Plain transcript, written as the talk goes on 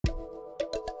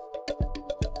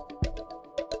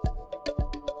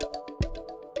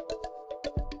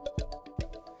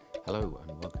Hello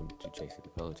and welcome to Chasing the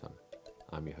Peloton.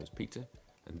 I'm your host Peter,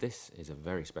 and this is a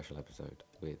very special episode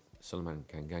with Suleiman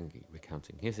Kangangi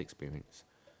recounting his experience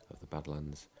of the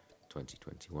Badlands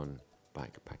 2021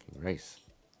 bikepacking race.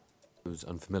 For those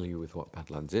unfamiliar with what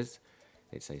Badlands is,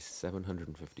 it's a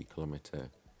 750 kilometre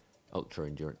ultra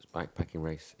endurance bikepacking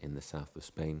race in the south of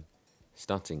Spain,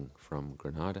 starting from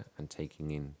Granada and taking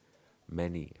in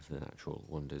many of the natural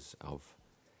wonders of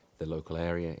the local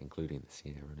area, including the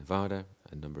Sierra Nevada,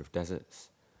 a number of deserts,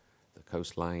 the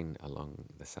coastline along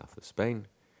the south of Spain,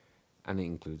 and it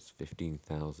includes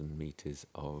 15,000 meters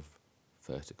of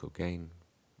vertical gain,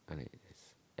 and it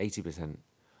is 80%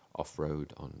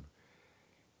 off-road on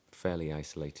fairly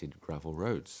isolated gravel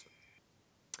roads.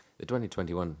 The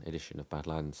 2021 edition of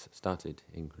Badlands started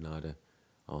in Granada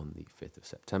on the 5th of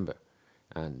September,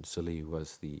 and Sully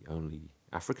was the only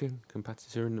African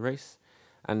competitor in the race,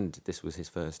 and this was his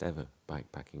first ever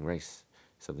bikepacking race,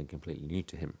 something completely new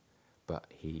to him. But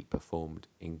he performed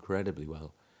incredibly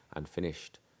well and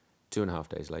finished 2.5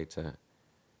 days later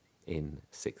in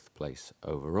 6th place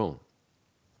overall.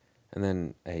 And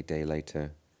then a day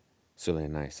later, Sully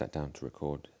and I sat down to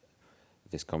record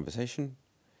this conversation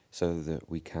so that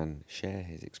we can share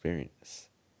his experience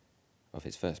of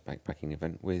his first backpacking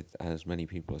event with as many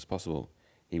people as possible.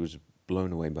 He was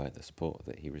blown away by the support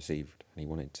that he received, and he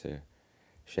wanted to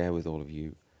share with all of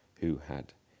you who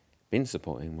had been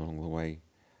supporting him along the way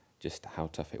just how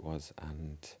tough it was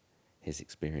and his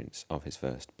experience of his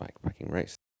first backpacking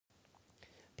race.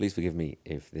 Please forgive me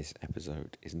if this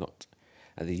episode is not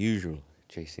at the usual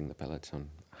Chasing the Peloton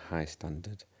high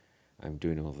standard. I'm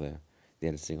doing all the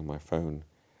editing on my phone,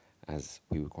 as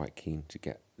we were quite keen to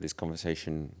get this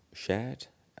conversation shared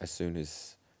as soon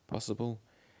as possible.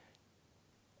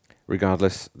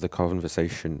 Regardless, the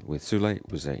conversation with Sule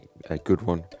was a good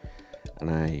one, and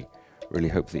I really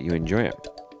hope that you enjoy it.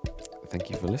 Thank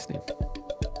you for listening.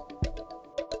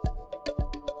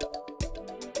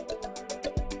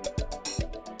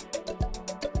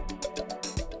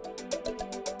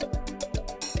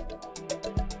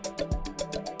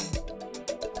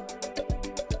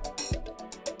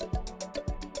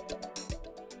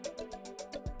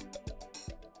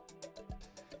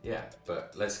 Yeah,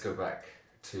 but let's go back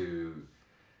to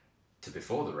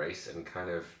before the race and kind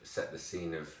of set the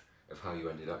scene of how you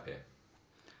ended up here.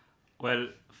 Well,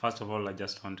 first of all, I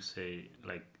just want to say,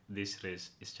 this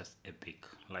race is just epic.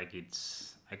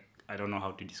 I don't know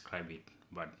how to describe it,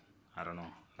 but I don't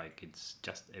know, it's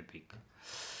just epic.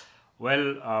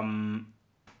 Well,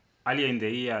 earlier in the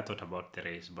year, I thought about the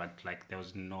race, but, there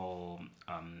was no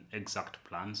exact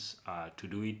plans to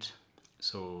do it.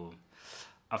 So,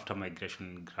 after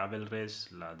migration gravel race,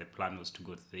 the plan was to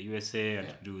go to the USA and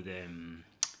to do the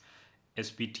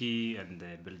SPT and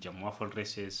the Belgium waffle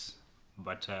races.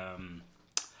 But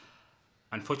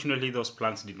unfortunately, those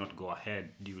plans did not go ahead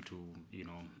due to,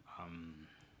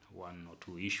 one or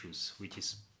two issues, which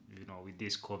is, with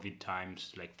these COVID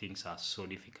times, things are so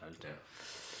difficult.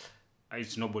 Yeah.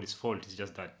 It's nobody's fault. It's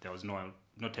just that there was not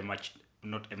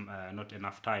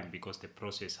enough time, because the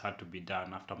process had to be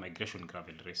done after migration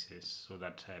gravel races, so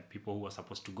that people who were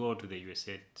supposed to go to the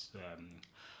USA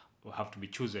will have to be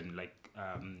chosen.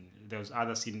 There was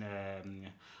others in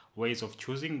ways of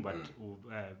choosing, but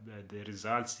the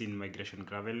results in migration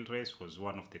gravel race was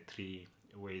one of the three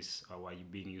ways were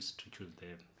being used to choose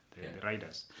the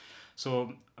riders.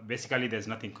 So basically, there's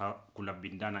nothing could have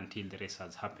been done until the race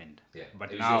has happened. Yeah,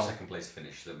 but it was now your second place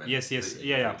finish that meant yes,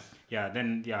 that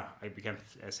Then I became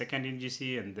second in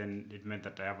GC, and then it meant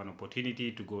that I have an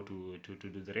opportunity to go to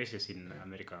do the races in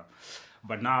America.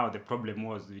 But now the problem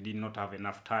was we did not have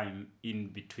enough time in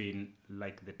between,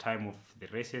 the time of the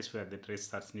races where the race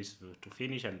starts needs to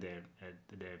finish, and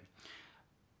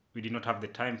we did not have the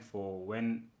time for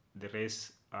when the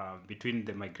race between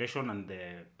the migration and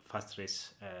the first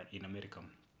race in America.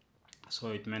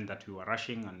 So it meant that we were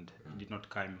rushing, and it did not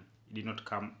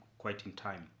come quite in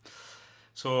time.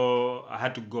 So I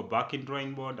had to go back in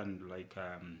drawing board, and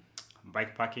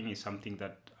bikepacking is something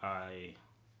that I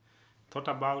thought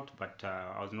about, but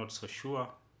I was not so sure.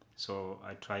 So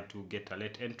I tried to get a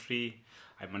late entry.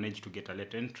 I managed to get a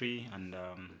late entry, and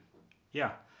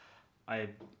I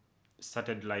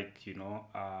started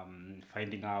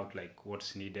finding out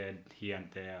what's needed here and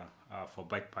there for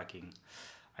bikepacking.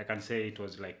 I can say it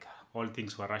was all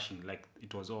things were rushing,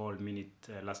 it was all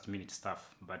last minute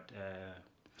stuff, but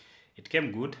it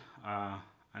came good,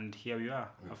 and here we are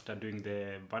after doing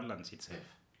the Badlands itself.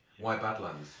 Why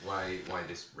Badlands? Why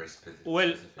this race specifically?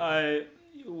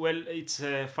 Well, it's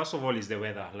first of all is the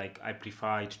weather. I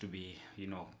prefer it to be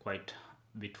quite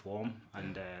bit warm,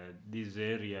 and this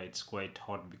area it's quite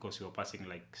hot because you're passing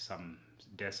like some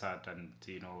desert and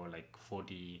like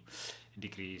 40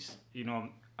 degrees.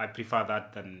 I prefer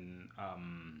that than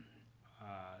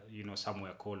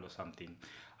somewhere cold or something.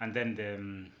 And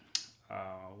then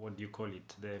what do you call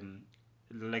it,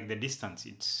 like the distance,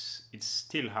 it's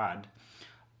still hard,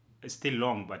 it's still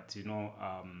long, but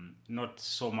not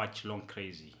so much long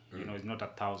crazy. It's not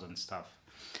 1,000 stuff.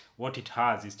 What it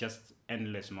has is just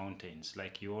endless mountains,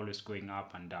 like you're always going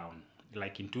up and down.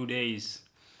 Like in 2 days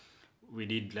we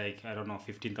did like, I don't know,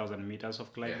 15,000 meters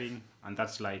of climbing, and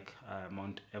that's like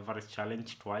Mount Everest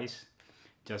challenge twice,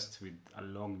 just with a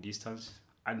long distance.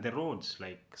 And the roads,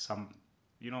 like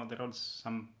the roads,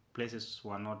 some places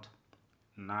were not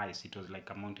nice. It was like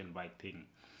a mountain bike thing.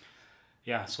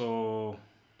 Yeah, so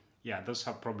yeah, those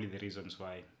are probably the reasons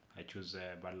why I choose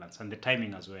Badlands, and the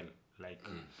timing as well. Like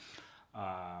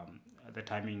the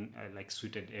timing like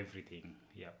suited everything.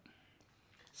 Yeah.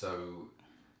 So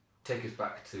take us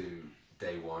back to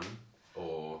day one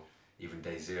or even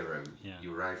day zero. Yeah.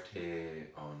 You arrived here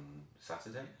on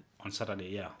Saturday? On Saturday,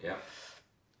 yeah. Yeah.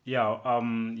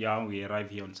 Yeah, we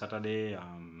arrived here on Saturday.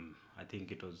 I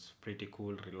think it was pretty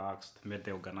cool, relaxed, met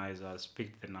the organizers,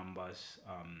 picked the numbers.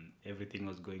 Everything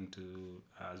was going to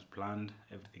as planned.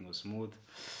 Everything was smooth.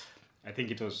 I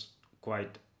think it was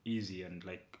quite easy, and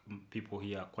like people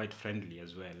here are quite friendly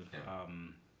as well. Yeah.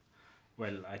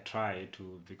 Well, I try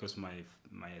to, because my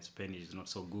Spanish is not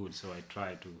so good, so I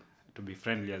try to be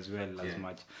friendly as well as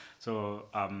much. So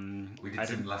we did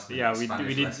some last minute yeah, Spanish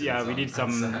we did lessons yeah, we on- did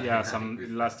some on yeah, Saturday some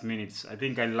with- last minutes. I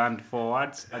think I learned 4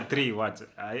 words and 3 words.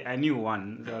 I knew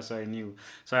one, so I knew.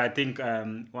 So I think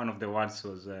one of the words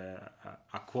was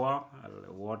aqua,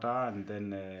 water, and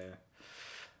then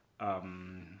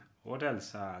what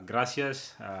else?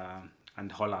 Gracias. And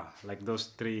hola, like those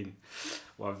 3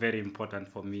 were very important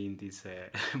for me in this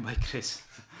bike race.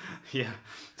 Yeah,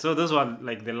 so those were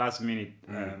like the last minute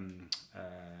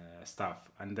stuff.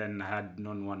 And then I had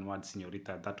known one word,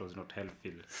 señorita. That was not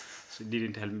helpful, so it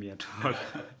didn't help me at all.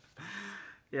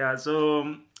 Yeah,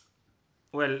 so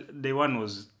well, day one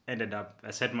was ended up.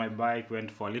 I set my bike,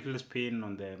 went for a little spin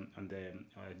on the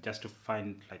just to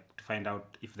find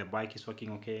out if the bike is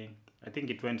working okay. I think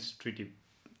it went pretty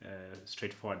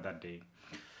straightforward that day.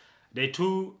 Day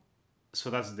 2, so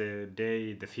that's the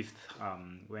 5th,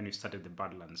 when we started the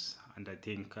Badlands. And I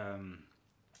think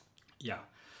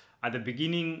at the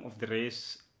beginning of the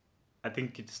race, I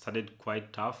think it started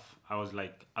quite tough. I was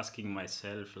like asking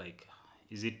myself, like,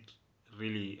 is it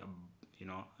really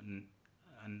an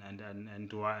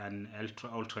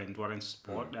ultra endurance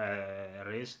sport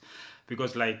race?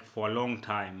 Because like for a long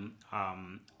time,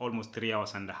 almost 3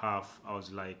 hours and a half, I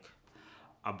was like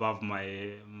above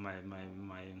my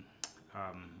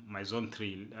zone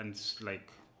 3, and it's like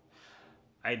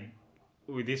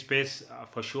with this pace,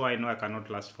 for sure I know I cannot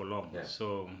last for long. Yeah.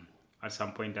 So at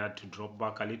some point I had to drop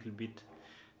back a little bit,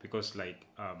 because like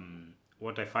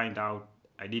what I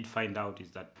did find out is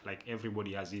that like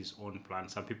everybody has his own plan.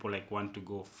 Some people like want to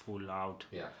go full out,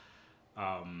 Yeah.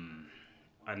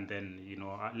 and then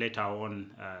later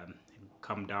on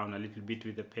come down a little bit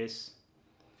with the pace.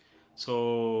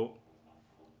 So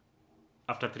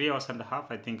after 3 hours and a half,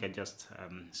 I think I just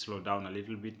slowed down a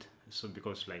little bit. So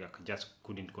because like I just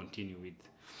couldn't continue with,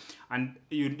 and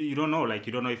you don't know, like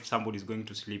you don't know if somebody's going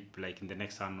to sleep like in the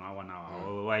next 1 hour,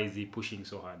 or why is he pushing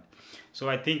so hard. So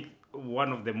I think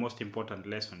one of the most important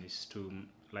lessons is to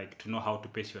know how to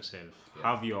pace yourself. Yeah.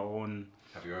 Have your own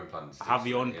plans.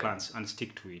 plans and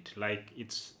stick to it. Like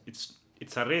it's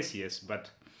a race, yes,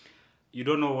 but you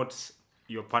don't know what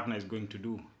your partner is going to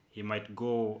do. He might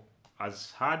go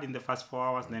as hard in the first 4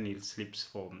 hours, then he stops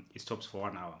for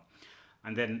 1 hour.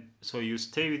 And then, so you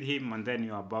stay with him, and then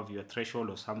you're above your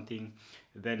threshold or something.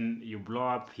 Then you blow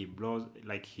up, he blows,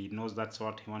 like he knows that's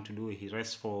what he wants to do. He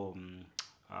rests for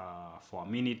a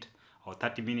minute or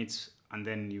 30 minutes, and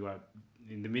then you are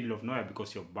in the middle of nowhere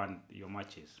because you've burned your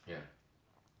matches. Yeah.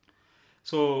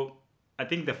 So I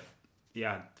think the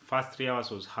first 3 hours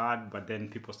was hard, but then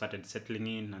people started settling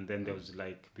in, and then there was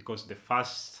like, because the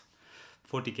first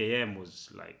 40 km was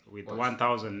like with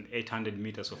 1,800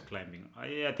 meters of climbing.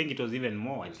 I think it was even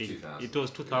more. I think 2,000. it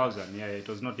was 2,000. Yeah, it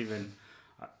was not even,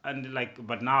 and like,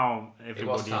 but now everybody.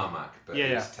 It was tarmac, but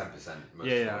it was 10% most of the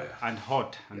way. And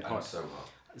hot and hot. And so hot.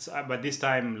 So, but this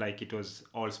time, like, it was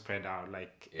all spread out.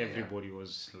 Like everybody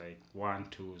was like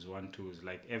 1-2s,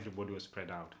 like everybody was spread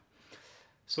out.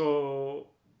 So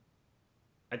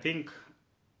I think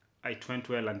it went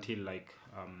well until like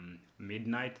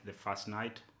midnight, the first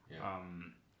night. Yeah.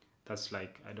 That's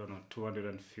like, I don't know,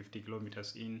 250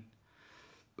 kilometers in.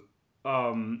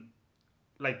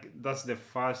 like that's the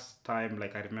first time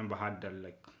like I remember had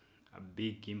like a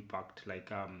big impact,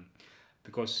 like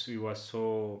because we were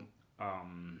so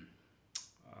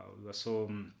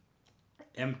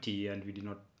empty, and we did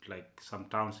not, like, some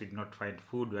towns we did not find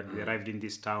food when we arrived in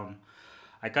this town.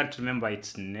 I can't remember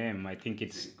its name. I think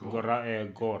it's Gore. Yeah,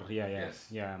 yeah, Yes.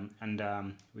 yeah. And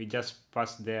we just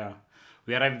passed there.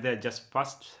 We arrived there just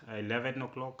past 11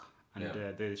 o'clock, and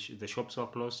Yeah. the shops were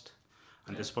closed,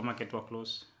 and the supermarket were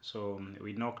closed. So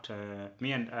we knocked.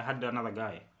 Me and I had another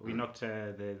guy. We knocked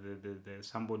the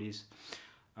somebody's.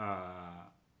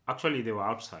 Actually, they were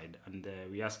outside, and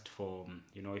we asked for,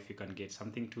 if you can get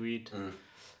something to eat.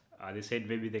 They said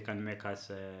maybe they can make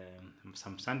us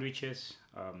some sandwiches.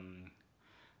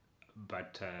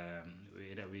 But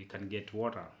we can get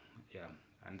water. Yeah.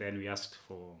 And then we asked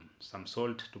for some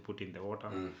salt to put in the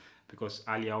water, because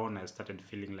earlier on I started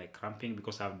feeling like cramping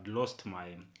because I've lost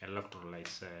my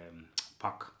electrolytes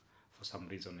pack for some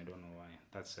reason. I don't know why.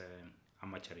 That's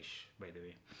amateurish, by the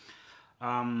way.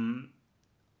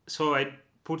 So I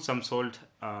put some salt,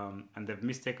 and the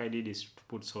mistake I did is to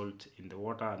put salt in the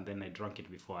water, and then I drank it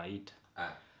before I eat.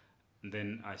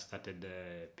 Then I started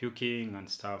puking and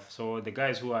stuff. So the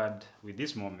guys who had with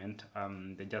this moment,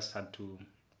 they just had to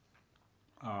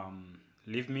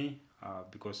leave me,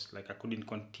 because like I couldn't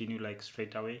continue like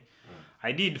straight away.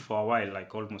 I did for a while,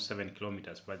 like almost 7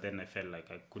 kilometers, but then I felt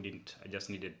like I couldn't. I just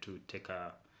needed to take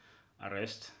a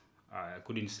rest. I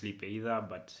couldn't sleep either,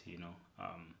 but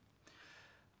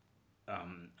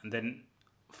and then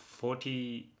 1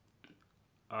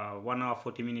 hour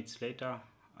 40 minutes later,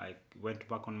 I went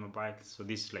back on my bike. So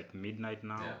this is like midnight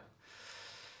now.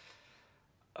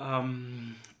 Yeah.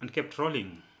 And kept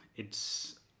rolling.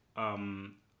 It's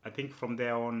I think from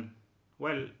there on,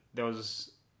 well, there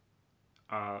was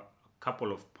a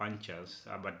couple of punctures,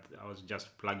 but I was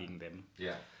just plugging them.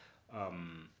 Yeah.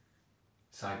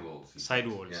 Sidewalls.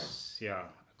 Sidewalls. Yeah.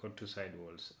 I got 2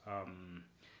 sidewalls.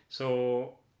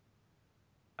 So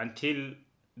until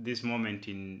this moment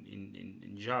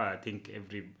in Jar, I think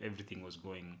everything was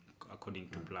going according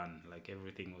to plan. Like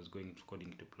everything was going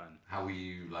according to plan. How were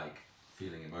you like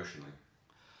feeling emotionally?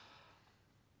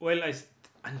 Well,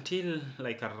 until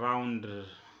like around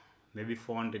maybe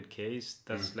 400 Ks.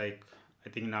 That's like, I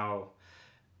think now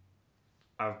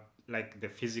I've like the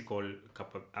physical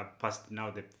I've passed now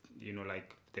the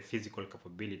like the physical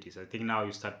capabilities. I think now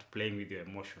you start playing with your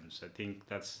emotions. I think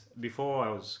that's, before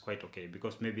I was quite okay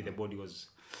because maybe the body was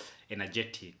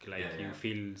energetic, like you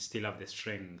feel still have the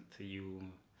strength,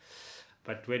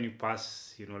 but when you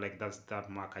pass, like that's that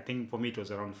mark. I think for me it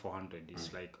was around 400.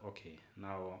 It's like, okay,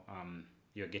 now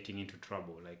you're getting into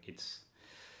trouble. Like it's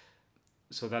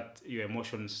so that your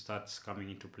emotions starts coming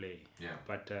into play. Yeah.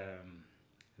 But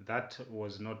that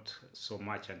was not so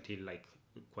much until like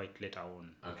quite later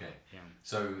on. Okay. Yeah.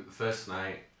 So the first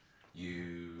night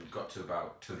you got to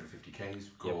about 250 Ks,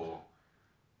 Gore,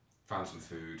 found some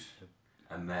food,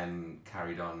 and then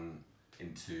carried on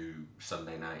into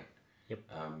Sunday night. Yep.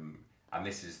 And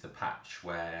this is the patch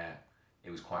where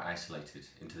it was quite isolated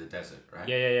into the desert, right?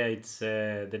 Yeah. It's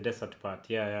the desert part.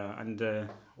 Yeah. And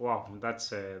wow,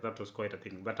 that was quite a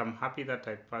thing. But I'm happy that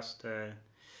I passed there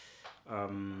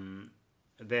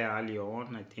earlier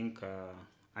on, I think,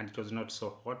 and it was not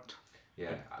so hot.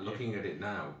 Yeah. Looking at it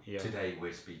now, today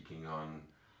we're speaking on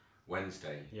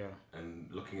Wednesday. Yeah. And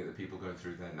looking at the people going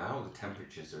through there now, the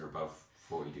temperatures are above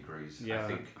 40 degrees. Yeah. I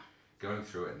think going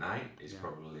through at night is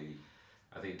probably,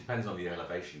 I think it depends on the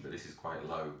elevation, but this is quite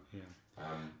low. Yeah.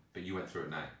 But you went through at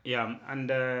night. Yeah, and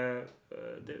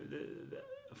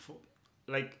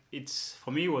like it's,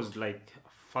 for me, was like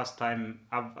first time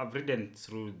I've ridden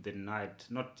through the night.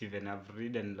 Not even I've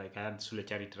ridden, like I had Sule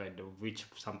Charity ride, of which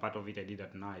some part of it I did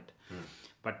at night.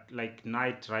 But like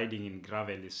night riding in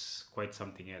gravel is quite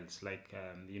something else. Like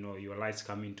your lights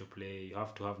come into play. You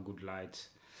have to have good lights,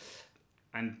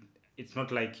 and it's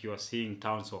not like you are seeing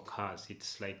towns or cars.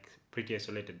 It's like pretty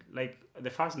isolated. Like the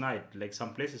first night, like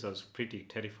some places I was pretty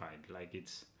terrified. Like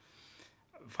it's,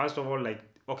 first of all, like,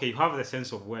 okay, you have the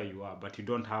sense of where you are, but you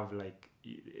don't have like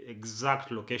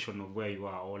exact location of where you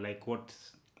are, or like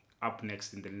what's up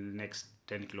next in the next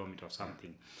 10 kilometers or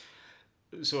something.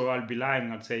 So I'll be lying,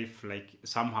 I'd say, if like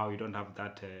somehow you don't have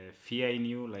that fear in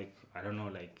you, like I don't know,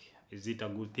 like is it a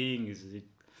good thing, is it,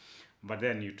 but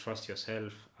then you trust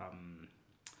yourself.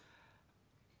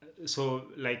 So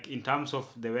like in terms of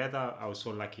the weather, I was so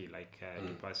lucky, like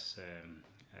to pass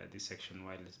this section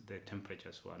while the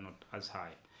temperatures were not as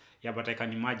high. Yeah, but I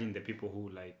can imagine the people who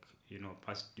like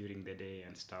passed during the day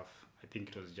and stuff. I think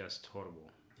it was just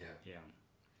horrible. Yeah. Yeah.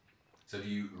 So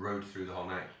you rode through the whole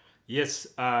night? Yes,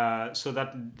 so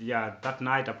that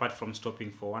night, apart from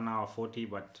stopping for 1 hour 40,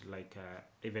 but like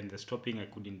even the stopping I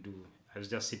couldn't do. I was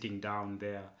just sitting down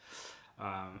there.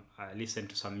 I listened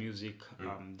to some music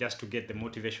just to get the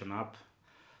motivation up.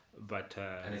 But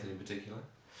Anything in particular?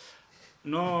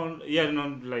 no, yeah,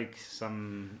 no, like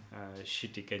some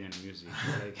shitty Kenyan music.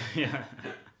 Like, yeah.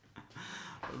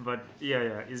 But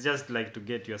yeah, it's just like to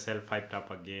get yourself hyped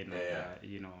up again, Yeah,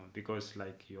 and, because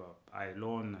like you're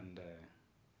alone and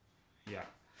yeah.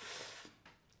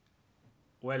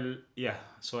 Well, yeah.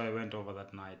 So I went over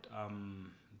that night.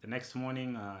 The next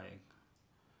morning, I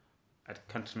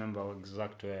can't remember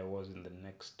exactly where I was in the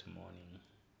next morning.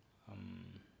 Um,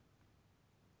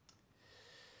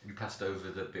 You passed over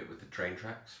the bit with the train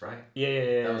tracks, right?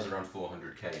 yeah. That was around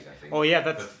 400 k's, I think. Oh yeah,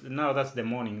 that's the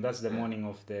morning. That's the Yeah. morning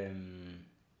of the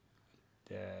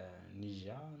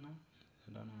Niger. No,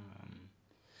 I don't know.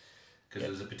 Because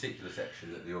there was a particular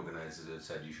section that the organisers had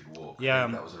said you should walk. Yeah, I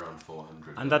think that was around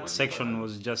 400. And that section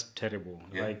was just terrible.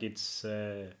 Yeah. Like it's.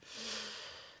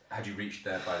 Had you reached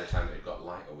there by the time it got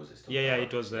light, or was it still? Yeah,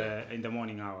 dark? it was in the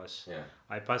morning hours. Yeah.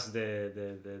 I passed the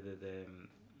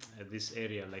this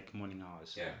area like morning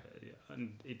hours. Yeah.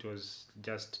 And it was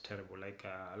just terrible. Like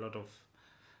a lot of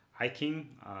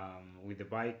hiking with the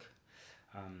bike.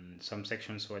 Some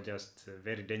sections were just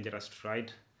very dangerous to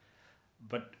ride,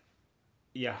 but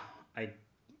yeah,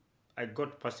 I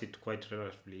got past it quite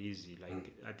relatively easy.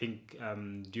 Like I think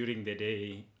during the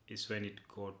day is when it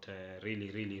got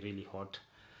really hot.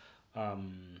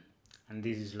 And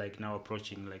this is like now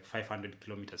approaching like 500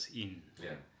 kilometers in.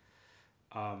 Yeah.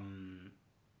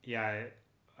 Yeah,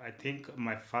 I think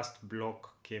my first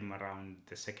block came around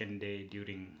the second day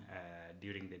during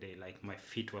the day. Like my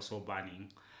feet were so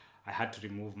burning, I had to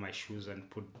remove my shoes and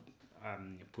put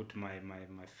my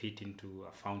feet into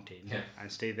a fountain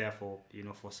and stay there for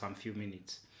for some few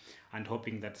minutes, and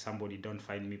hoping that somebody don't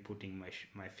find me putting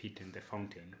my feet in the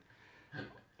fountain.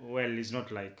 Well, it's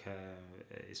not like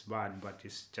it's bad, but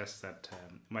it's just that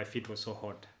my feet were so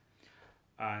hot,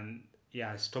 and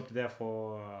yeah, I stopped there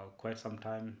for quite some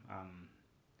time,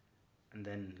 and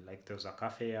then like there was a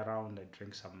cafe around. I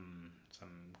drank some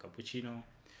cappuccino,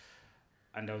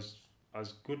 and I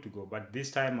was good to go. But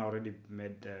this time I already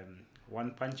made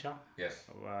one puncture. Yes.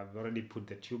 I've already put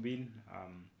the tube in,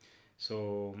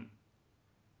 so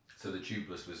the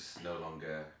tubeless was no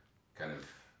longer kind of.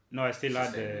 no, I still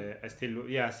had I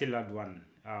still had one.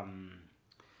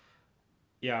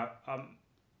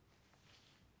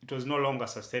 It was no longer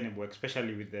sustainable,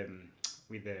 especially with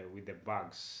the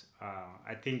bags.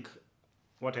 I think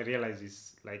what I realized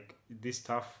is like this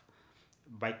stuff,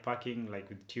 bike packing, like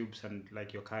with tubes and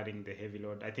like you're carrying the heavy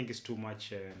load. I think it's too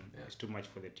much. It's too much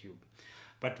for the tube.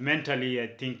 But mentally, I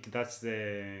think that's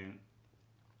the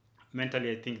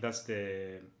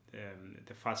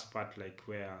first part, like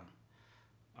where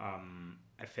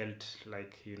I felt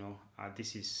like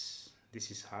this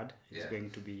is hard. It's going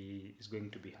to be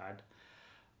hard.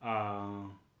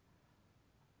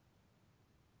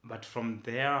 But from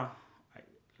there,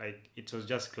 it was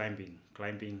just climbing.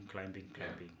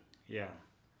 Yeah.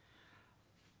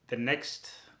 The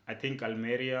next, I think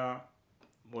Almeria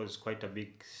was quite a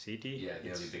big city. Yeah,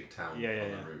 the only big town on the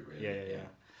route, really. Yeah.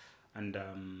 And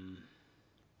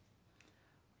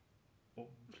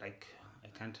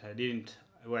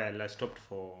I stopped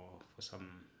for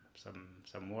some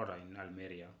water in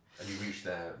Almeria. And you reached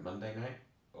there Monday night,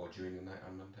 or during the night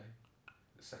on Monday,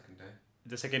 the second day?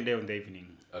 The second day on the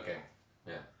evening. Okay.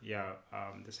 Yeah. Yeah.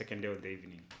 The second day of the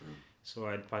evening. So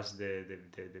I passed the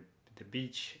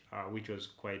beach, which was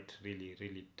quite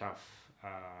really tough.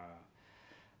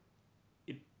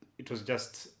 It was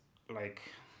just like,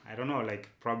 I don't know, like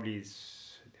probably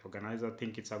the organizer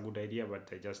think it's a good idea,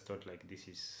 but I just thought like this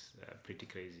is pretty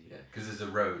crazy. Yeah, because there's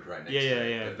a road right next to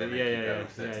it. But then you go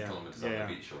 30 kilometers on the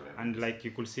beach or whatever. And like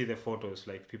you could see the photos,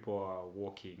 like people are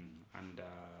walking, and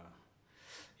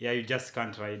you just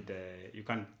can't ride. You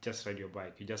can't just ride your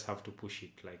bike. You just have to push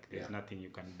it. Like there's nothing you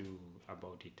can do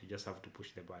about it. You just have to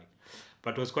push the bike.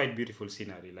 But it was quite beautiful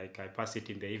scenery. Like I passed it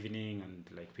in the evening, and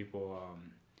like people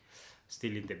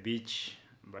still in the beach.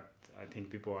 But I think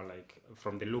people are like,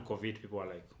 from the look of it, people are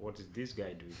like, what is this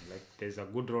guy doing? Like there's a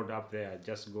good road up there.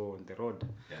 Just go on the road.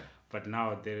 Yeah. But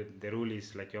now the rule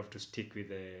is like you have to stick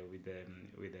with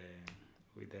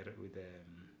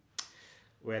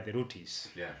where the route is.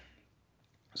 Yeah.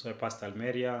 So I passed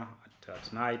Almeria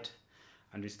at night,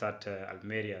 and we start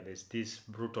Almeria. There's this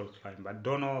brutal climb. I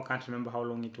don't know, can't remember how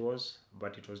long it was,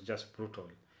 but it was just brutal.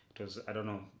 It was, I don't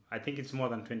know, I think it's more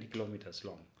than 20 kilometers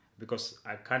long. because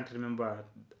I can't remember.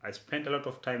 I spent a lot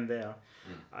of time there,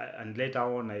 and later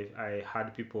on I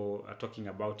heard people talking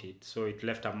about it, so it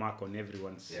left a mark on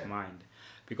everyone's mind,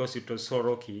 because it was so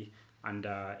rocky, and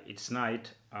it's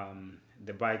night.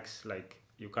 The bikes, like,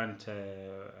 you can't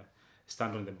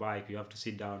stand on the bike, you have to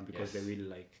sit down because they will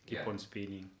like keep on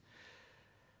spinning.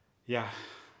 Yeah.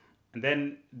 And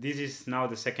then this is now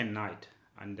the second night,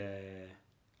 and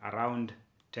around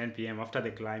 10 p.m. after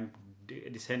the climb,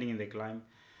 descending in the climb,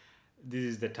 this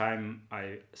is the time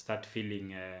I start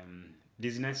feeling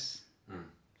dizziness,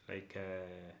 like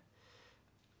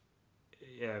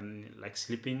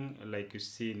sleeping, like you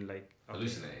see, like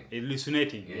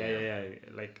hallucinating. Yeah.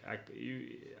 Like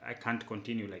I can't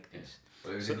continue like this.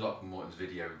 Well, it was in Lachlan Morton's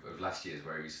video of last year's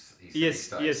where he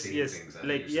started seeing things. And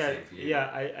Like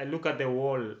I look at the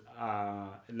wall,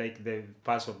 like the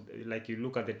parts of, like you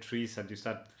look at the trees and you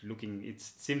start looking. It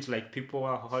seems like people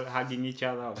are hugging each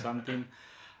other or something,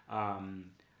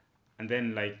 and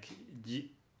then like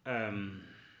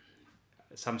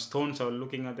some stones are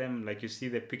looking at them. Like you see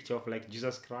the picture of like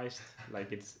Jesus Christ.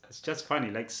 Like it's just funny.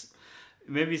 Like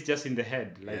maybe it's just in the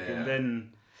head. Like and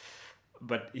then.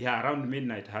 But yeah, around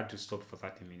midnight, I had to stop for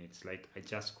 30 minutes. Like, I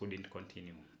just couldn't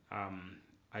continue.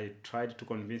 I tried to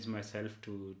convince myself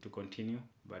to continue,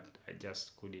 but I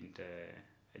just couldn't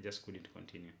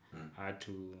continue. I had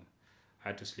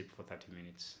to sleep for 30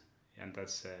 minutes. And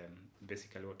that's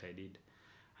basically what I did.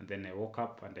 And then I woke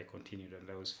up and I continued, and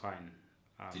I was fine.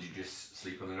 Did you just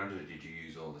sleep on the ground, or did you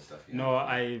use all the stuff? No,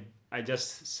 I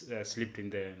just slept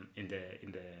in the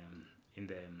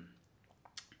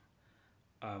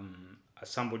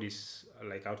somebody's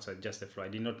like outside, just the floor. I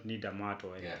did not need a mat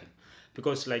or anything,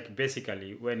 because like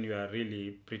basically when you are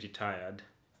really pretty tired,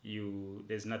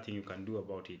 there's nothing you can do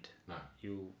about it. No.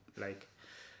 You like,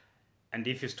 and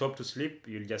if you stop to sleep,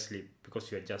 you'll just sleep because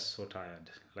you are just so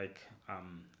tired. Like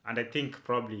and I think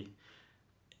probably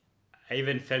I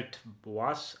even felt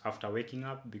worse after waking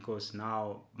up, because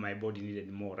now my body needed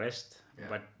more rest,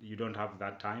 but you don't have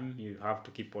that time. You have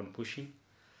to keep on pushing.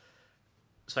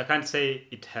 So I can't say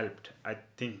it helped. I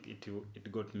think it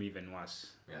got me even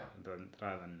worse, rather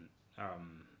than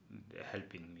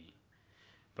helping me.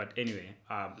 But anyway,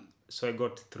 so I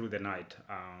got through the night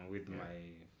with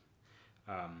my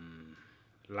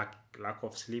lack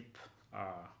of sleep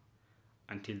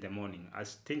until the morning. I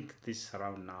think this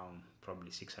around now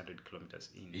probably 600 kilometers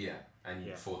in. Yeah,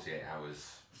 and 48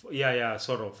 hours. Yeah,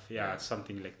 sort of. Yeah,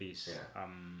 something like this. Yeah.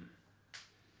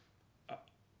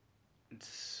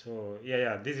 So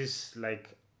this is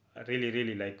like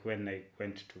really like when I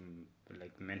went to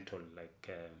like mental, like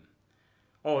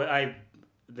I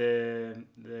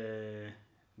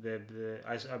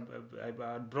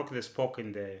broke the spoke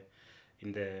in the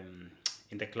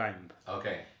climb.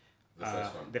 Okay. The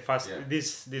first one. The first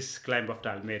this climb after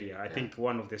Almeria. I think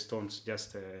one of the stones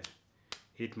just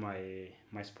hit my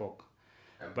spoke.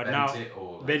 But bent now it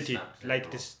or bent it like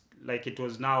this, like it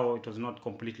was not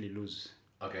completely loose.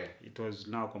 Okay. It was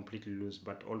now completely loose,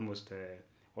 but almost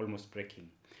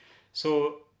breaking.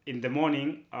 So in the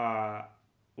morning,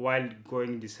 while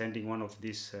descending one of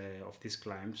these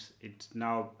climbs, it's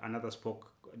now another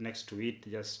spoke next to it,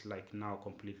 just like now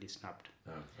completely snapped.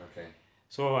 Oh, okay.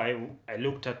 So I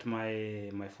looked at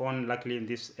my phone. Luckily in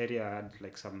this area I had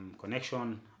like some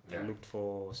connection. I looked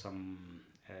for some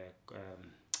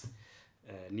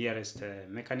nearest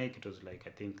mechanic. It was like I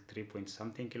think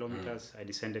 3-point-something kilometers. I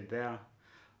descended there.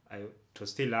 It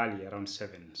was still early, around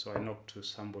 7, so I knocked to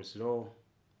somebody's door.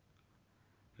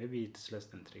 Maybe it's less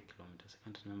than 3 kilometers. I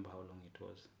can't remember how long it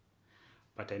was.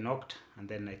 But I knocked, and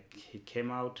then he came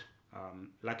out.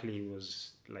 Luckily, he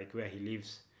was like where he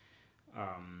lives.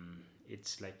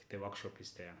 It's like the workshop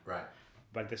is there. Right.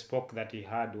 But the spoke that he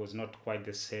had was not quite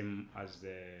the same as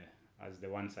the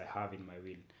ones I have in my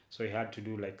wheel. So he had to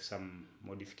do like some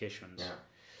modifications. Yeah.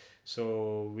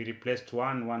 So we replaced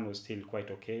one. One was still quite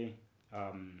okay.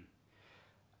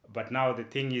 But now the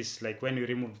thing is, like when we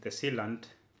removed the sealant,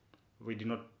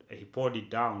 he poured it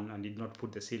down and did not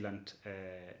put the sealant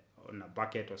on a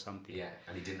bucket or something. Yeah,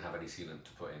 and he didn't have any sealant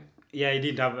to put in. Yeah, he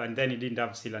didn't have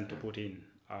sealant to put in.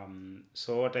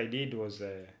 So what I did was,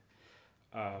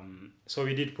 so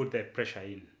we did put the pressure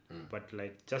in, but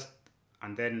like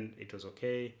and then it was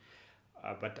okay.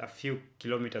 But a few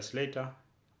kilometers later,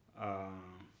 I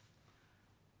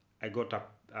got a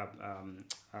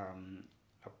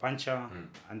puncture,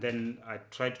 and then I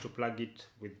tried to plug it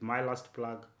with my last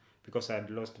plug, because I had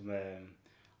lost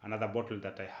another bottle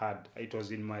that I had. It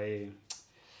was in my,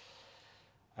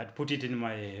 I'd put it in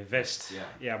my vest,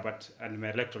 and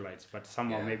my electrolytes, but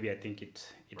somehow maybe I think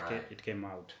it came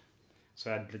out. So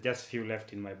I had just few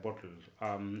left in my bottle.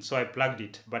 So I plugged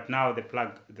it, but now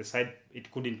the side,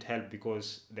 it couldn't help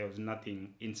because there was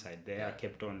nothing inside. The air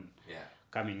kept on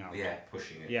coming out. Yeah,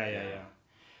 pushing it. Yeah.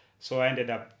 So I ended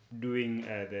up doing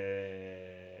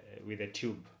with the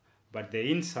tube, but the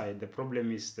inside, the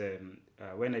problem is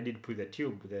when I did put the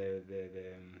tube, the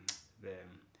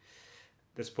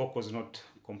spoke was not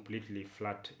completely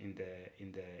flat in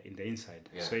the inside.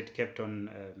 Yeah. So it kept on.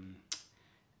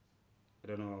 I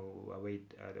don't know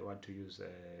the word to use.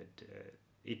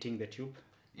 Eating the tube.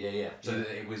 Yeah. So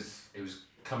it was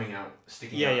coming out,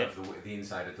 sticking out of the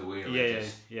inside of the wheel.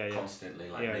 Constantly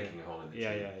making a hole in the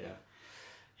tube.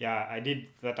 Yeah, I did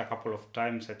that a couple of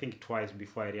times. I think twice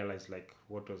before I realized like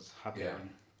what was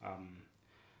happening.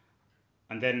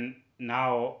 And then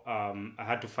now I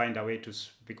had to find a way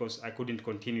because I couldn't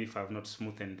continue if I've not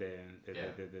smoothened the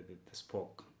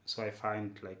spoke. So I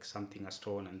find like a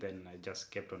stone, and then I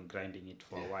just kept on grinding it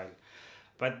for a while.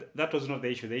 But that was not the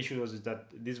issue. The issue was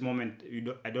that this moment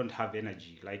I don't have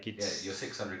energy. Like it's you're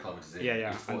 600 kilometers in.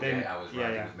 Yeah. 48 hours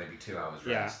riding with maybe 2 hours rest.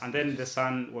 Yeah, and then the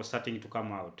sun was starting to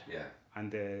come out. Yeah. And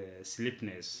the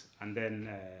sleepiness, and then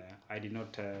I did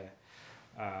not.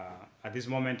 At this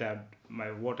moment,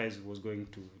 my water was going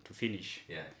to finish.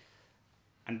 Yeah.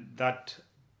 And that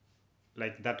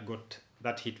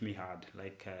hit me hard.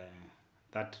 Like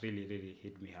that really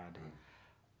hit me hard.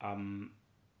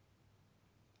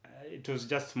 It was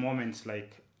just moments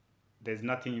like there's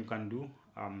nothing you can do.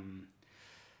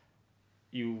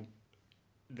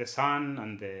 The sun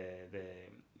and the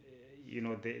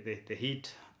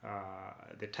heat,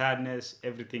 the tiredness,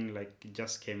 everything like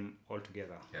just came all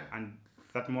together. Yeah. And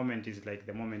that moment is like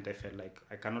the moment I felt like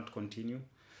I cannot continue.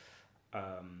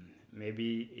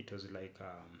 Maybe it was like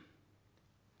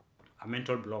a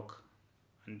mental block,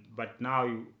 but now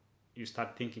you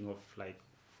start thinking of like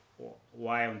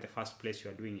why in the first place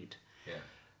you are doing it. Yeah.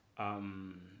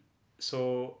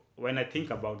 So when I think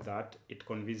about that, it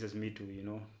convinces me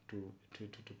to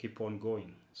keep on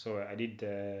going. So I did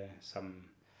some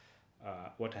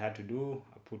what I had to do.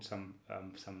 I put some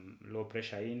low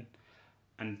pressure in,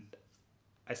 and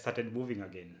I started moving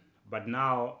again. But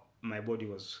now my body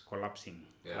was collapsing.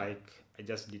 Yeah. Like I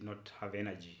just did not have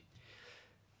energy.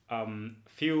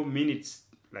 Few minutes,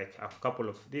 like a couple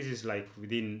of, this is like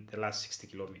within the last 60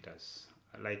 kilometers.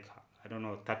 Like, I don't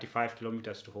know, 35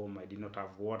 kilometers to home. I did not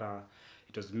have water.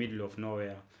 It was middle of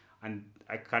nowhere. And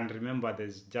I can remember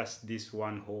there's just this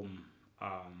one home,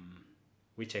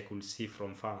 which I could see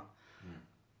from far.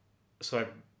 So I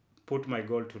put my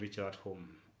goal to reach that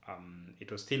home.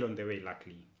 It was still on the way,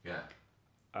 luckily. Yeah.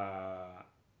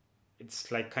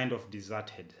 It's like kind of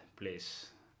deserted place.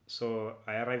 So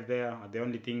I arrived there. The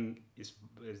only thing is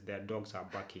their dogs are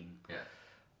barking. Yeah.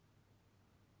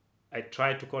 I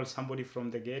tried to call somebody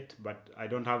from the gate, but I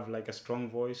don't have like a strong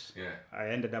voice. Yeah. I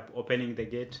ended up opening the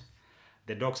gate.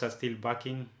 The dogs are still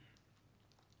barking.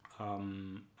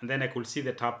 And then I could see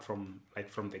the tap from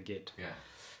the gate. Yeah.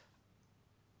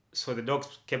 So the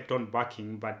dogs kept on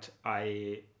barking, but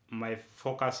my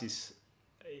focus is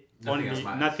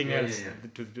nothing else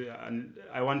to do, and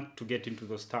I want to get into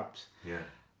those taps. Yeah.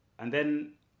 And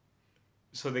then,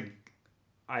 so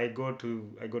I go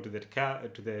to the car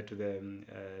to the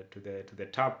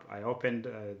tap. I opened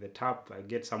the tap. I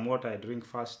get some water. I drink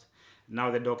fast. Now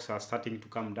the dogs are starting to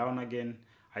come down again.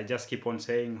 I just keep on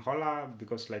saying hola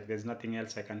because like there's nothing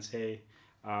else I can say.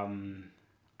 And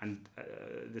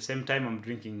at the same time I'm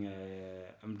drinking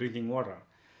water.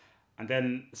 And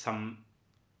then some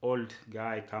old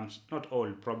guy comes, not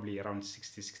old, probably around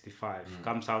 60, 65,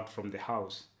 comes out from the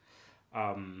house.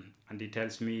 And he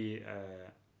tells me,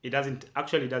 he doesn't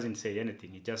say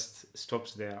anything. He just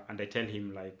stops there, and I tell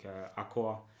him like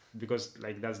Akoa, because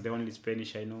like that's the only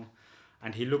Spanish I know.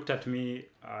 And he looked at me,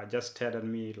 just stared at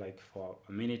me like for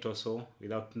a minute or so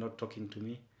without not talking to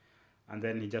me, and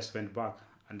then he just went back,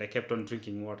 and I kept on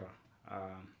drinking water.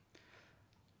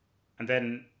 And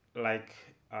then like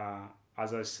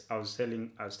as I was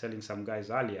telling some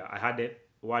guys earlier, I had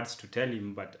words to tell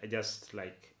him, but I just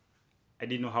like I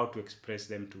didn't know how to express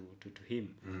them to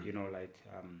him.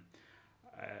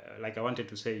 Like I wanted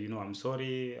to say, I'm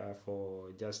sorry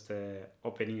for just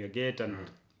opening your gate and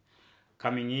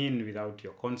coming in without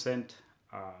your consent.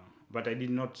 But I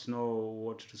did not know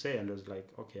what to say, and I was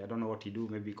like, okay, I don't know what to do,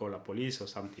 maybe call a police or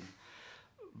something.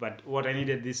 But what I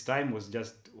needed this time was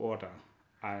just water.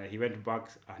 He went back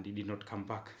and he did not come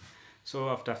back. So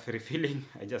after refilling,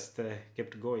 I just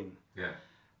kept going. Yeah.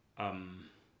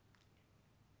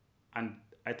 And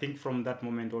I think from that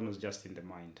moment on was just in the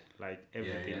mind, like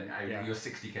everything. Your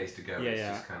 60Ks to go.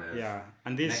 Just kind of.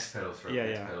 And this next pedal throw.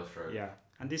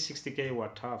 And these 60K were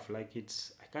tough. Like I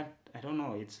I don't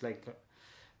know, it's like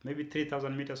maybe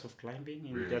 3,000 meters of climbing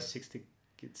in Really? just 60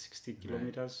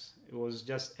 kilometers. It was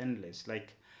just endless.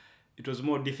 Like, it was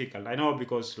more difficult. I know,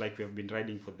 because like we have been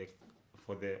riding for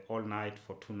the all night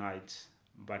for 2 nights,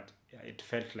 but it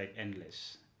felt like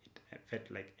endless. It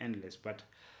felt like endless, but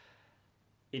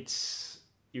it's,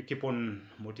 you keep on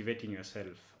motivating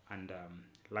yourself, and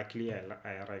luckily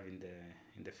I arrived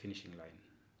in the finishing line.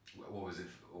 What was it?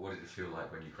 What did it feel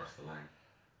like when you crossed the line?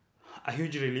 A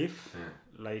huge relief.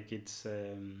 Yeah. Like, it's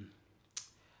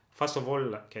first of all,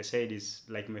 like I said, is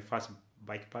like my first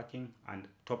bike packing, and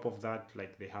top of that,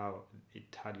 like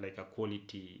it had like a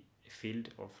quality field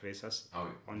of racers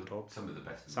on top, Some of the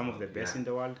best. some of the best yeah. in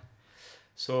the world.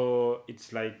 So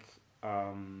it's like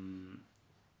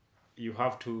you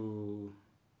have to,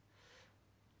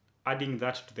 adding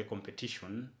that to the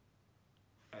competition,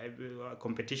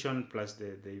 competition plus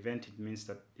the event, it means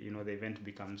that, you know, the event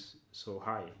becomes so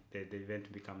high, the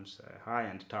event becomes high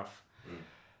and tough.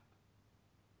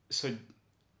 So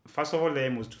first of all, the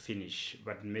aim was to finish,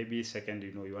 but maybe second,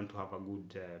 you know, you want to have a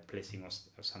good placing or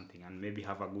something, and maybe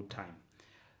have a good time.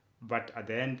 But at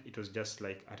the end, it was just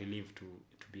like a relief to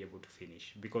be able to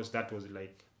finish, because that was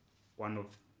like one of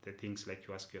the things, like,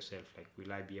 you ask yourself, like,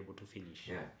 will I be able to finish?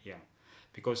 Yeah.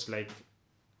 Because, like,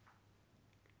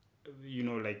 you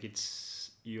know, like,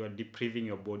 it's, you are depriving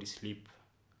your body sleep.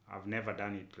 I've never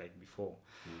done it like before.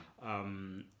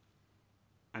 And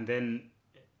then,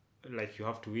 like, you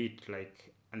have to eat,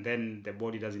 like, and then the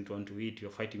body doesn't want to eat.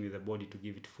 You're fighting with the body to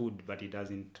give it food, but it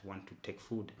doesn't want to take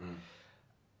food.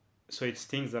 So it's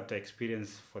things that I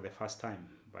experienced for the first time,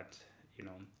 but, you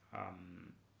know,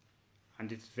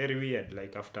 and it's very weird.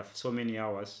 Like, after so many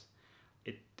hours,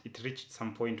 it reached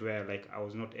some point where, like, I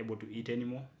was not able to eat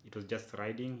anymore. It was just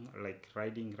riding.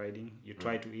 You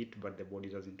try to eat, but the body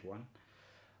doesn't want.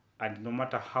 And no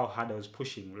matter how hard I was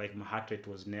pushing, like, my heart rate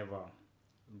was never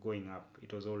going up.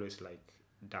 It was always like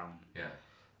down. Yeah.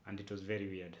 And it was very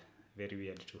weird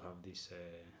to have this.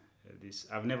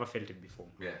 I've never felt it before.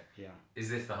 Yeah. Is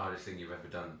this the hardest thing you've ever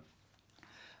done?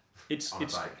 It's on a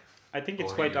bike? I think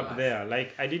it's Or quite in your up life? there.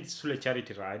 Like, I did Sule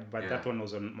charity ride, but Yeah. that one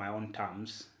was on my own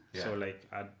terms. Yeah. So, like,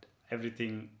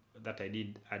 everything that I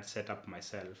did, I'd set up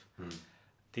myself.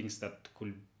 Things that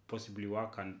could possibly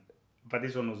work, but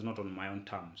this one was not on my own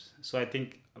terms. So I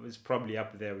think it's probably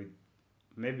up there with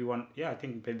maybe one. Yeah, I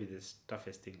think maybe the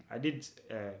toughest thing I did.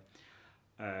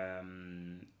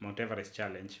 Mount Everest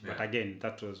challenge, but Yeah. again,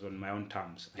 that was on my own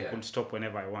terms. I Yeah. could stop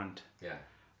whenever I want. Yeah.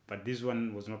 But this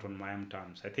one was not on my own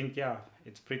terms. I think,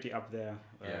 it's pretty up there.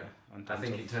 On I terms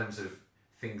think of, in terms of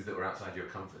things that were outside your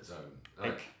comfort zone,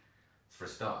 like, for a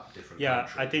start, different Yeah,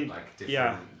 country, I think- like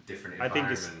yeah, different I think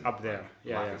environment, it's up there. like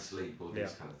lack Yeah. of sleep, all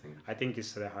these kind of things. I think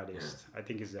it's the hardest. I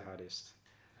think it's the hardest.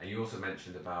 And you also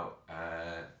mentioned about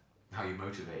how you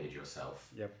motivated yourself.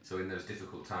 Yep. So in those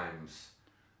difficult times,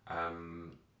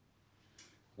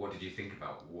 what did you think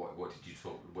about? What did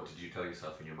you tell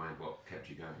yourself in your mind? What kept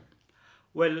you going?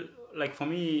 Well, like, for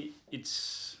me,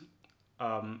 it's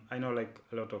I know, like,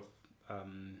 a lot of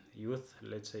youth,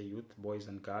 let's say youth, boys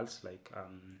and girls, like,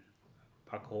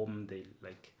 back home, they,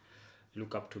 like,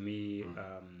 look up to me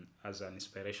as an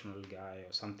inspirational guy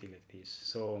or something like this.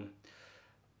 So,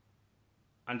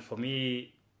 and for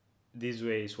me, this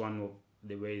way is one of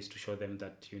the ways to show them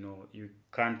that, you know, you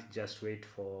can't just wait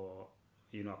for,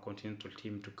 you know, a continental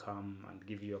team to come and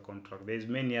give you a contract. There's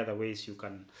many other ways you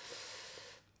can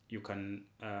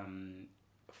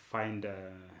find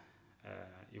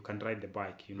you can ride the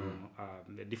bike, you know,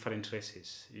 the different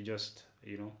races. You just,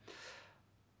 you know,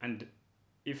 and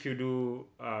if you do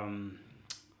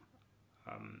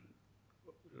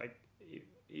like,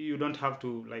 you don't have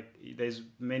to, like, there's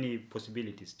many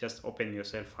possibilities. Just open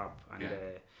yourself up and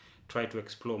try to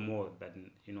explore more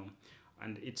than, you know,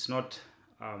 and it's not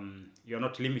you're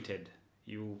not limited.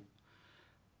 You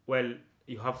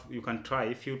can try,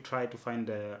 if you try to find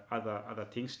other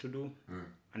things to do,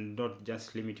 and not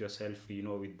just limit yourself, you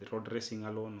know, with road racing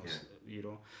alone, you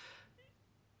know,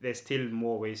 there's still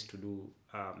more ways to do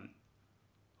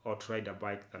or to ride a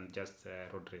bike than just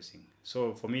road racing.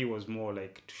 So for me, it was more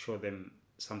like to show them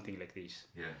something like this.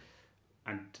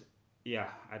 And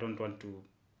I don't want to,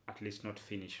 at least not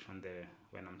finish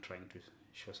when I'm trying to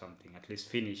show something. At least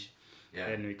finish,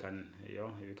 then we can,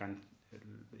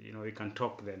 we can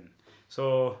talk then.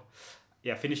 So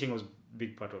finishing was a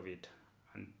big part of it,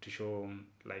 and to show,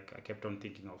 like, I kept on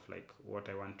thinking of, like, what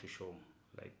I want to show,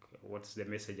 like, what's the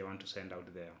message I want to send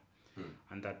out there,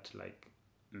 and that, like,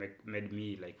 made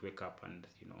me, like, wake up and,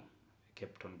 you know,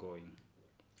 kept on going.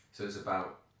 So it's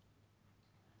about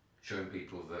showing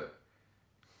people that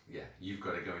you've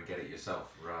got to go and get it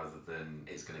yourself rather than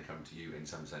it's going to come to you in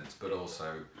some sense. But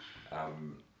also,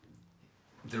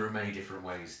 there are many different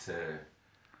ways to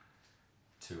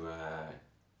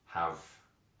have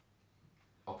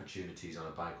opportunities on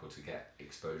a bike or to get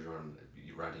exposure on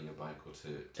riding a bike or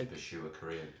to pursue a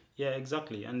career. Yeah,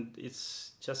 exactly. And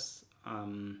it's just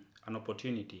an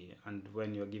opportunity. And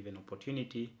when you're given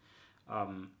opportunity,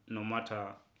 no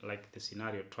matter like the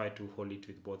scenario, try to hold it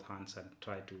with both hands and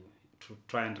try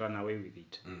and run away with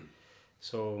it.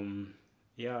 So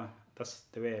yeah, that's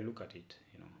the way I look at it.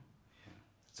 Yeah.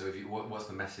 So if what's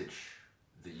the message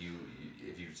that you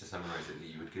if you were to summarize it, that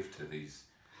you would give to these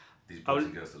boys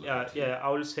and girls that look up to you? I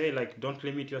will say, like, don't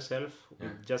limit yourself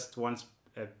with just one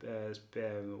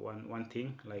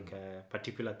thing, like a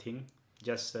particular thing.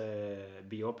 Just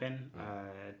be open.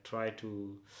 Try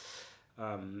to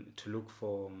look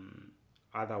for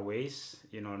other ways.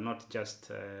 Not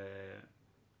just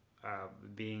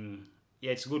being.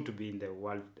 Yeah, it's good to be in the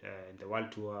world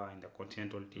tour, in the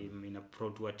continental team, in a pro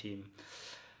tour team,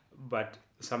 but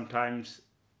sometimes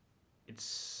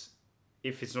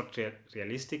if it's not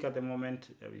realistic at the moment,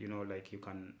 like you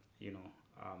can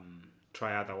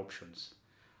try other options,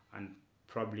 and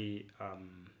probably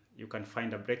you can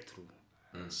find a breakthrough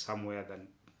somewhere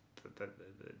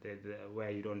where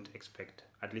you don't expect,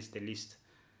 at least the least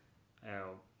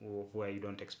of where you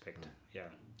don't expect. Yeah.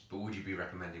 But would you be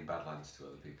recommending Badlands to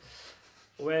other people?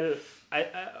 Well, I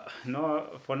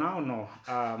no, for now, no.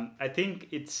 I think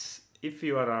it's if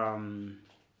you are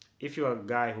a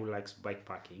guy who likes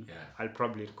bikepacking, I'll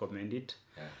probably recommend it.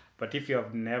 Yeah. But if you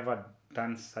have never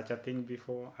done such a thing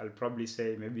before, I'll probably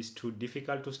say maybe it's too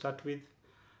difficult to start with.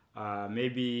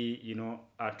 Maybe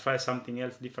try something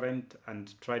else different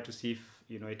and try to see if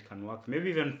it can work.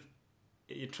 Maybe even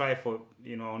you try for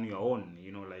on your own,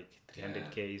 like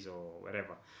 300 Ks or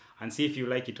whatever, and see if you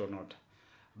like it or not.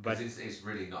 But it's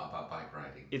really not about bike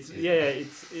riding. It's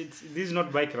this is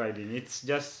not bike riding. It's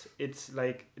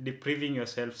like depriving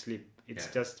yourself sleep. It's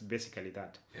just basically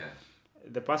that. Yeah.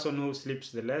 The person who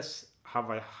sleeps the less have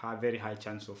a very high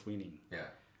chance of winning. Yeah.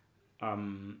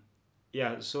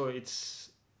 So it's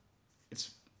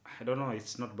I don't know.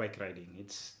 It's not bike riding.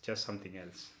 It's just something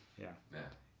else. Yeah. Yeah.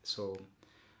 So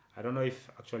I don't know if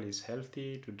actually it's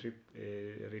healthy to to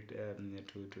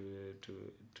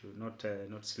not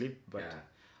sleep, but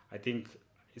I think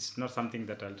it's not something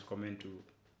that I'll recommend to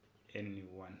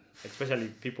anyone, especially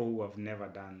people who have never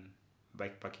done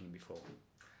bikepacking before.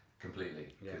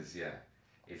 Completely, because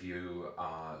if you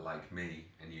are like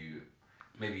me and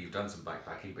maybe you've done some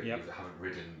bikepacking, but you haven't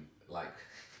ridden like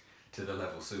to the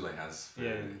level Sule has for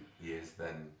years,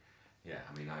 then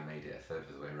I mean, I made it a third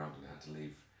of the way around and had to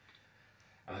leave.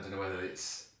 And I don't know whether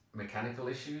it's mechanical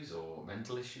issues or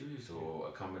mental issues or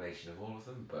a combination of all of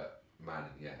them, but man,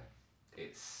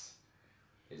 it's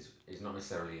not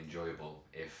necessarily enjoyable.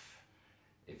 If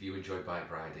you enjoy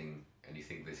bike riding and you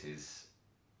think this is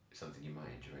something you might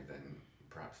enjoy, then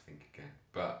perhaps think again.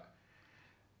 But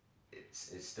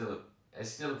it's still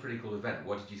a pretty cool event.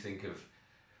 What did you think of,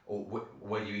 or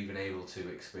were you even able to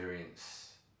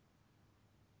experience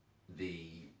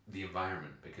the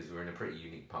environment, because we're in a pretty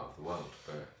unique part of the world?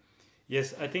 But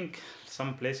yes, I think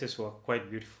some places were quite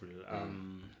beautiful.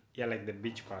 Like the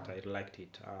beach part, I liked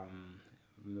it.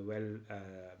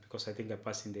 Because I think I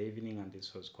passed in the evening and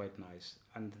this was quite nice.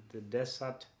 And the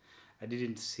desert, I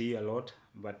didn't see a lot,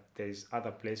 but there's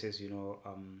other places,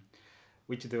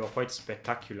 which they were quite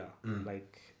spectacular,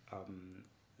 like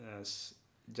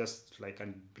just like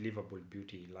unbelievable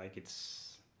beauty. Like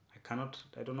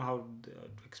I don't know how to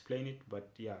explain it, but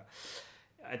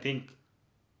I think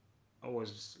it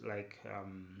was like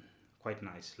quite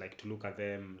nice, like to look at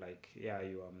them. Like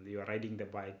you are riding the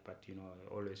bike, but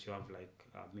always you have like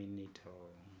a minute or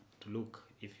to look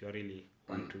if you really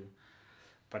want to.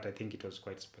 But I think it was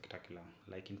quite spectacular,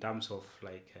 like in terms of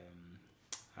like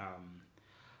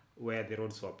where the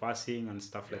roads were passing and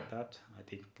stuff like that. I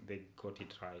think they got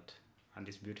it right, and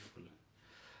it's beautiful.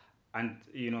 And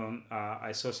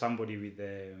I saw somebody with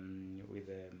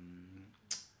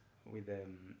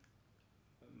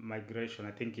migration.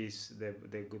 I think is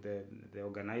the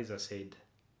organizer said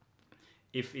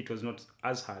if it was not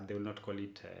as hard, they will not call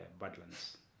it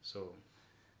Badlands. So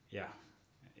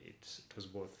it was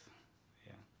both.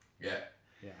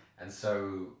 And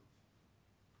so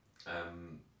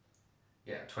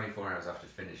 24 hours after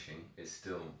finishing, it's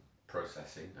still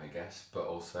processing, I guess, but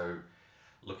also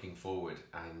looking forward.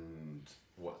 And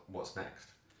what's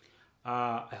next?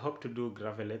 I hope to do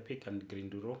Gravel Epic and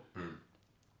Grinduro.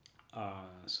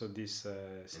 So this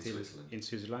still in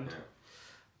Switzerland.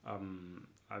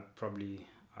 I probably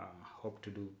hope to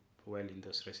do well in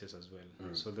those races as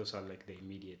well. So those are like the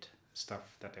immediate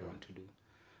stuff that I want to do.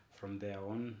 From there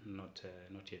on, not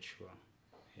yet sure.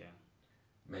 Yeah.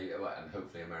 Maybe, and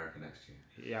hopefully America next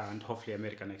year. Yeah, and hopefully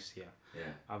America next year.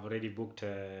 Yeah. I've already booked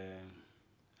an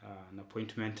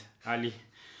appointment early.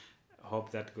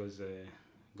 Hope that goes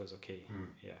okay.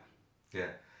 Yeah. Yeah,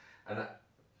 and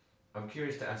I'm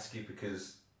curious to ask you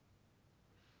because,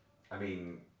 I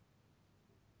mean,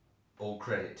 all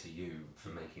credit to you for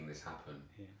making this happen.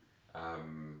 Yeah.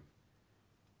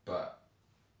 But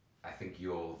I think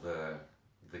you're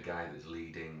the guy that's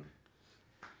leading,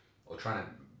 or trying to,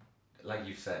 like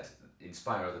you've said,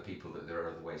 inspire other people that there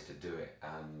are other ways to do it,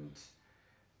 and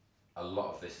a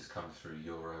lot of this has come through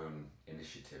your own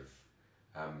initiative,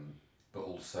 but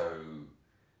also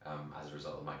as a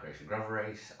result of the Migration Gravel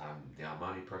Race and the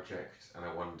Armani project. And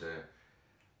I wonder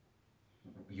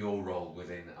your role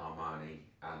within Armani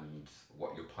and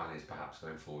what your plan is perhaps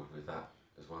going forward with that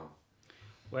as well.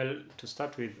 Well, to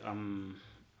start with, I'm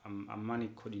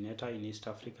Armani coordinator in East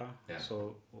Africa. Yeah.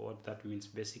 So what that means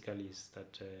basically is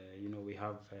that we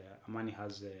have Armani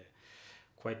has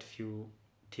quite few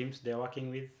teams they're working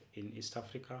with in East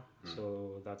Africa.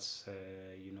 So that's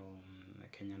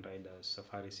Kenyan Riders,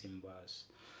 Safari Simbas,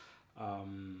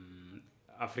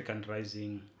 African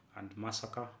Rising, and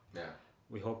Massacre. Yeah.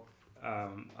 We hope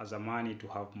as Armani to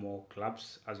have more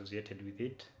clubs associated with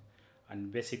it,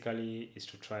 and basically is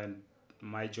to try, and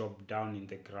my job down in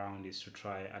the ground is to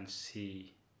try and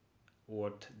see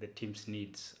what the team's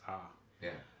needs are.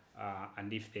 Yeah.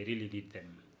 And if they really need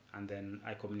them, and then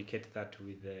I communicate that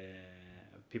with the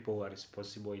people who are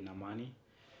responsible in Armani,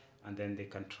 and then they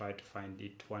can try to find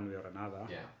it one way or another.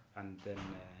 Yeah. And then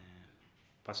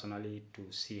personally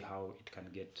to see how it can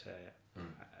get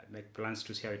make plans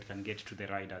to see how it can get to the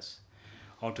riders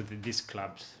or to these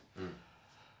clubs.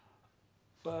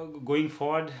 Going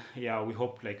forward, yeah, we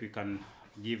hope like we can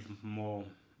give more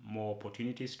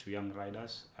opportunities to young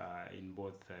riders in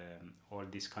both all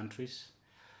these countries,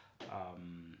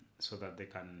 so that they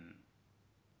can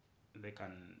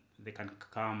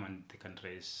come and they can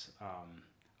race.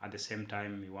 At the same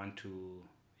time, we want to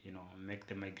make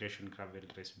the Migration Gravel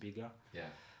Race bigger. Yeah.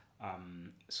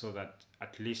 So that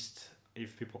at least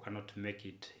if people cannot make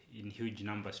it in huge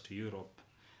numbers to Europe,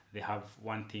 they have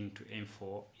one thing to aim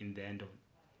for in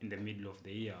the middle of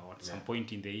the year or at some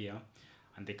point in the year,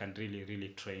 and they can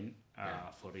really train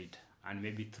for it, and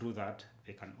maybe through that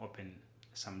they can open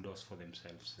some doors for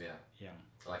themselves. Yeah.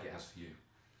 Like it has for you.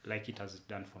 Like it has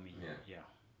done for me. Yeah.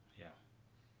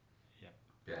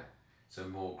 So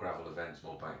more gravel events,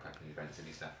 more bikepacking events in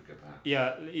East Africa, perhaps.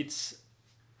 Yeah,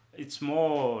 it's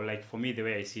more like, for me, the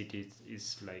way I see it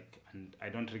is like, and I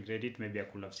don't regret it, maybe I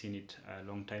could have seen it a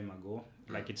long time ago.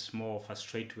 Like it's more of a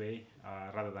straight way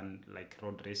rather than like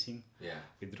road racing. Yeah.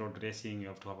 With road racing, you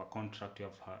have to have a contract, you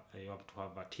have to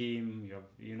have a team,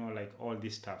 you have like all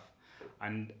this stuff.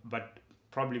 But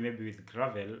probably maybe with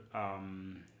gravel,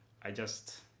 I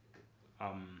just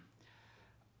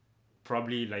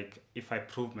probably like if I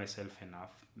prove myself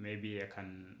enough, maybe I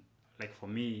can, like for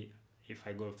me, if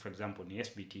I go, for example, in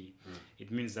SBT,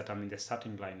 it means that I'm in the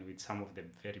starting line with some of the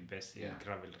very best in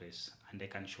gravel race, and I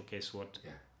can showcase what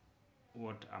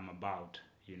I'm about,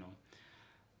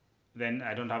 Then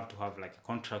I don't have to have like a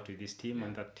contract with this team,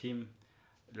 and that team,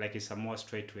 like, it's a more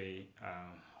straight way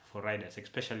for riders,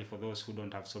 especially for those who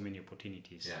don't have so many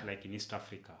opportunities, like in East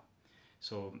Africa.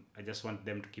 So I just want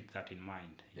them to keep that in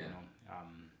mind, you know.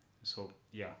 So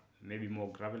maybe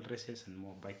more gravel races and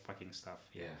more bikepacking stuff.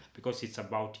 Because it's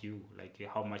about you, like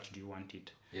how much do you want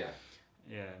it?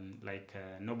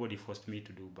 Nobody forced me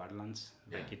to do Badlands.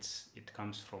 Like it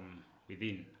comes from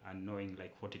within, and knowing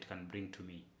like what it can bring to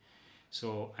me.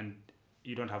 So, and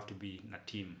you don't have to be in a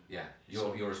team.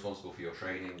 You're responsible for your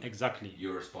training. Exactly.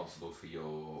 You're responsible for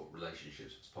your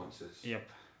relationships with sponsors.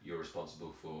 You're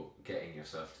responsible for getting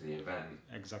yourself to the event.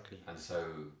 Exactly. And so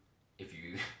if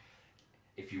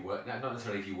you work, not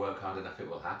necessarily if you work hard enough it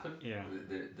will happen.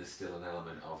 There's still an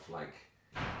element of like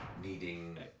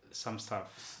needing some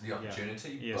stuff, the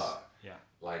opportunity. But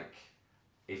like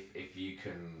if you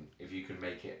can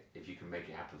make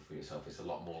it happen for yourself, it's a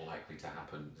lot more likely to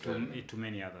happen to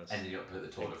many others. Ending up at the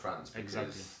Tour de France,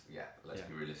 because let's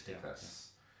be realistic,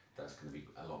 that's going to be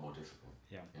a lot more difficult.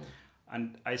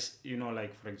 And I,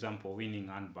 like for example, winning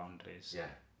Unbound race.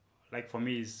 Like for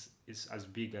me is as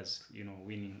big as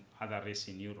winning other race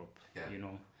in Europe.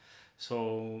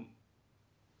 So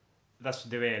that's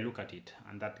the way I look at it,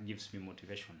 and that gives me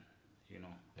motivation.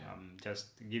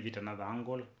 Just give it another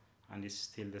angle, and it's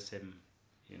still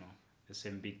the the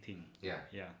same big thing. Yeah.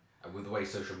 Yeah. And with the way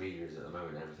social media is at the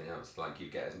moment and everything else, like you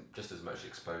get just as much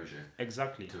exposure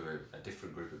Exactly. to a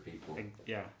different group of people.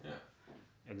 Yeah. Yeah.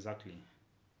 Exactly.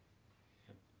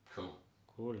 Cool.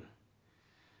 Cool.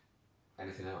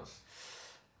 Anything else?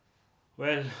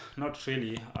 Well, not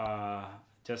really.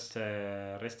 Just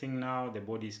resting now. The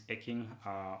body is aching.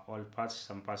 All parts,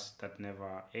 some parts that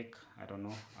never ache. I don't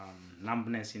know.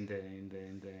 Numbness in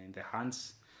the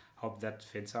hands. Hope that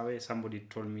fades away. Somebody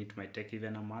told me it might take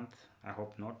even a month. I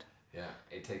hope not. Yeah,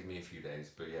 it takes me a few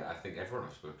days, but yeah, I think everyone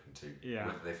I've spoken to,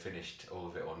 whether they finished all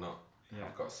of it or not,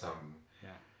 have got some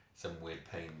weird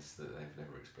pains that they've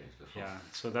never experienced before. Yeah,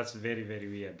 so that's very, very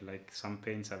weird. Like some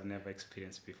pains I've never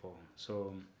experienced before.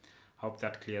 So hope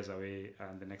that clears away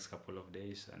the next couple of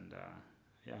days, and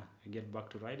we get back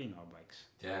to riding our bikes.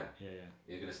 Yeah. Yeah.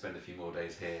 You're gonna spend a few more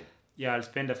days here. Yeah, I'll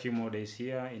spend a few more days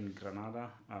here in Granada.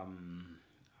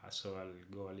 So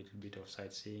I'll go a little bit of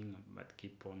sightseeing, but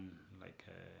keep on like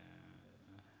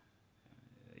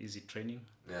easy training.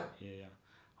 Yeah.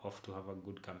 Hope to have a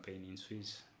good campaign in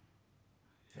Swiss.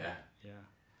 Yeah. Yeah.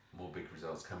 More big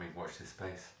results coming. Watch this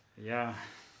space. Yeah.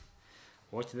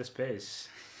 Watch the space.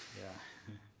 Yeah.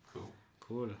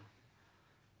 Cool.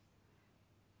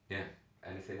 Yeah.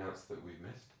 Anything else that we've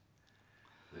missed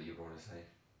that you want to say?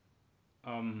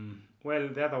 Well,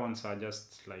 the other ones are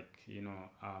just like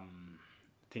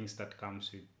things that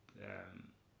comes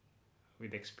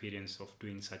with experience of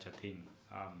doing such a thing.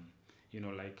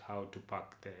 Like how to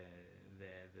pack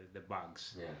the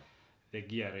bags, the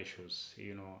gear ratios.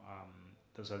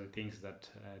 Those are the things that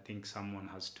I think someone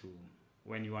has to.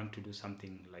 When you want to do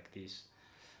something like this,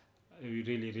 you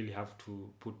really, really have to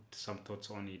put some thoughts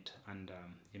on it, and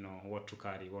what to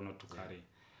carry, what not to carry.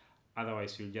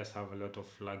 Otherwise, you'll just have a lot of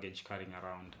luggage carrying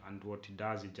around, and what it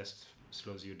does, it just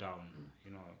slows you down.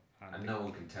 And no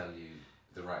one can tell you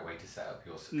the right way to set up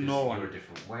your. No one. You're a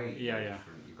different way. Yeah.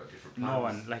 You've got different plans. No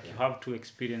one. Like you have to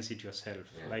experience it yourself.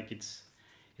 Yeah. Like it's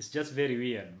just very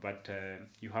weird, but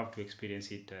you have to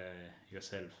experience it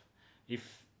yourself.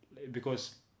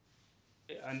 Because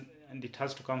it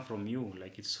has to come from you.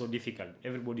 Like it's so difficult.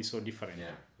 Everybody's so different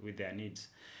with their needs.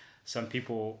 Some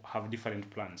people have different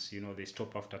plans. They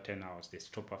stop after 10 hours. They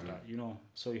stop after.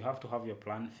 So you have to have your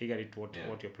plan. Figure it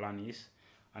what your plan is,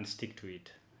 and stick to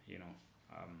it.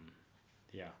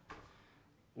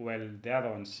 Well, the other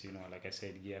ones, like I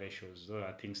said, gear ratios. Those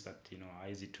are things that are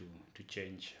easy to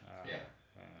change.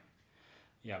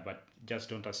 But just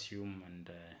don't assume and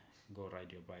go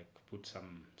ride your bike. Put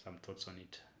some thoughts on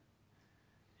it.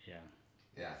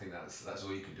 Yeah, I think that's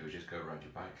all you can do is just go ride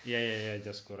your bike. Yeah.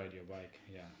 Just go ride your bike.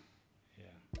 Yeah.